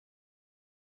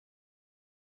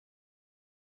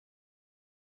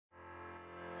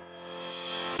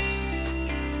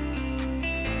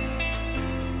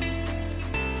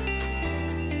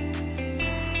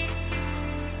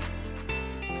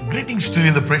Greetings to you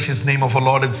in the precious name of our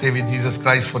Lord and Savior Jesus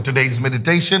Christ. For today's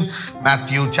meditation,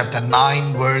 Matthew chapter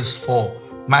 9 verse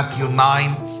 4. Matthew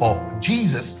 9:4.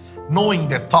 Jesus, knowing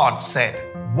their thoughts, said,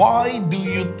 "Why do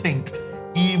you think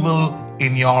evil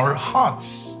in your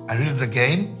hearts?" I read it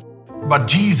again. But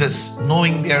Jesus,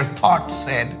 knowing their thoughts,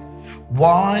 said,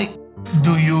 "Why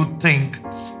do you think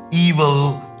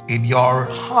evil in your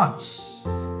hearts?"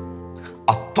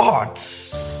 Our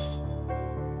thoughts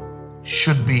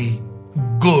should be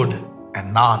good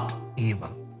and not evil.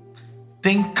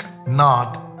 Think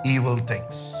not evil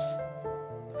things.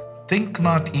 Think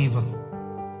not evil.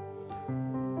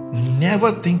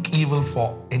 Never think evil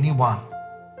for anyone.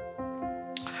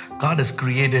 God has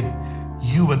created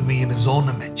you and me in His own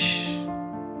image.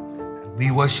 And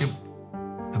we worship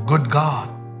the good God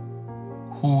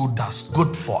who does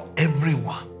good for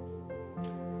everyone.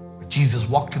 When Jesus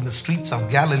walked in the streets of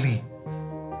Galilee,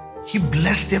 He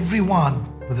blessed everyone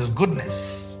with His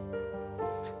goodness.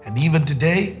 And even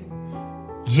today,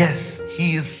 yes,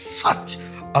 He is such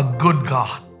a good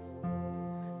God.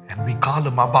 And we call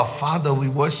Him Abba Father, we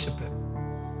worship Him.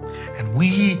 And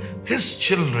we, His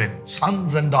children,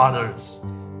 sons and daughters,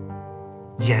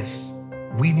 yes,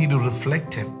 we need to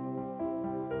reflect Him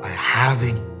by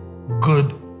having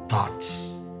good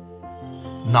thoughts,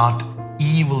 not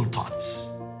evil thoughts.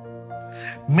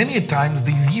 Many times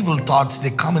these evil thoughts,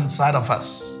 they come inside of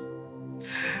us.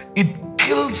 It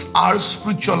kills our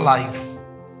spiritual life.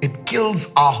 It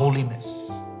kills our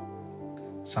holiness.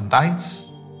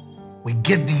 Sometimes we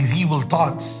get these evil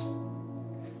thoughts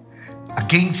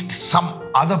against some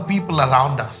other people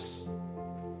around us.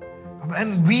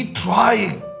 And we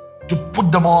try to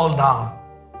put them all down.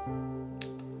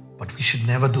 But we should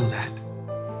never do that.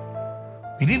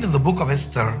 We read in the book of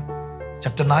Esther,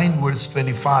 chapter 9, verse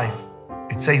 25.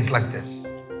 It says like this.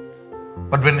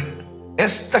 But when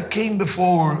Esther came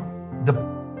before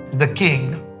the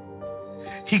king,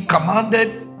 he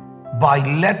commanded by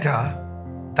letter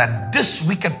that this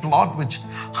wicked plot which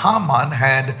Haman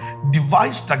had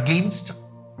devised against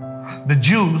the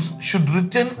Jews should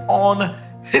written on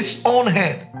his own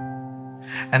head,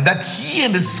 and that he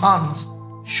and his sons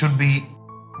should be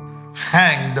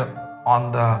hanged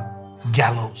on the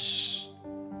gallows.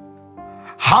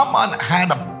 Haman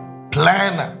had a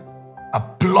plan, a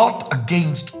plot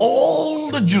against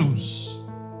all the Jews.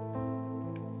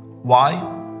 Why?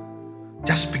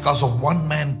 Just because of one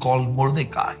man called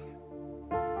Mordecai.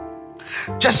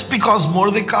 Just because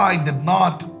Mordecai did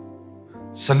not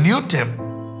salute him,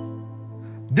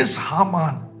 this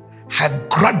Haman had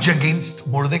grudge against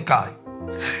Mordecai.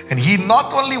 And he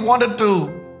not only wanted to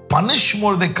punish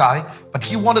Mordecai, but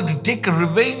he wanted to take a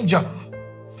revenge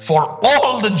for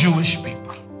all the Jewish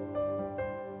people.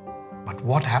 But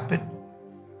what happened?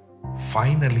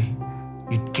 Finally,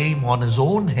 it came on his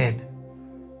own head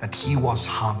that he was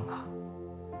hung.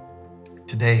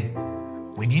 Today,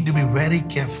 we need to be very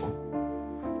careful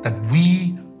that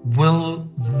we will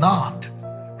not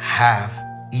have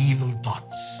evil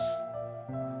thoughts.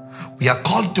 We are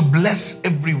called to bless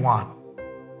everyone.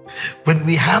 When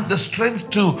we have the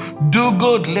strength to do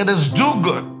good, let us do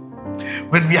good.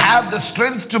 When we have the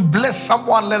strength to bless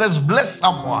someone, let us bless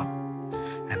someone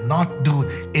and not do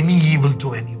any evil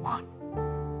to anyone.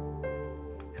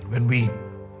 And when we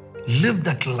live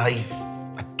that life,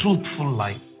 a truthful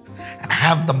life, and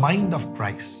have the mind of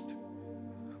Christ,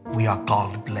 we are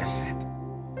called blessed.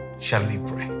 Shall we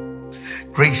pray?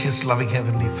 Gracious, loving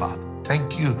Heavenly Father,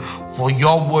 thank you for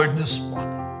your word this morning.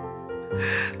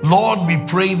 Lord, we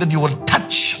pray that you will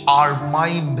touch our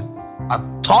mind, our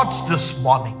thoughts this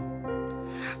morning.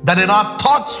 That in our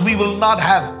thoughts we will not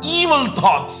have evil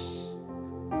thoughts,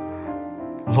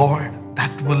 Lord,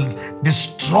 that will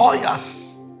destroy us.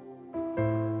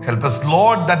 Help us,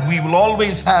 Lord, that we will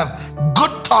always have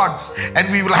good thoughts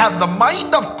and we will have the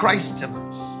mind of Christ in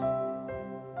us.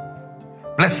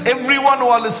 Bless everyone who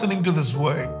are listening to this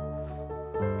word.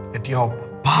 Let your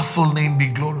powerful name be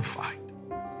glorified.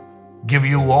 Give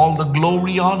you all the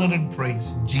glory, honor, and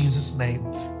praise. In Jesus' name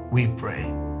we pray.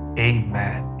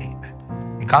 Amen. Amen.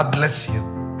 May God bless you.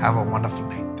 Have a wonderful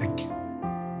day. Thank you.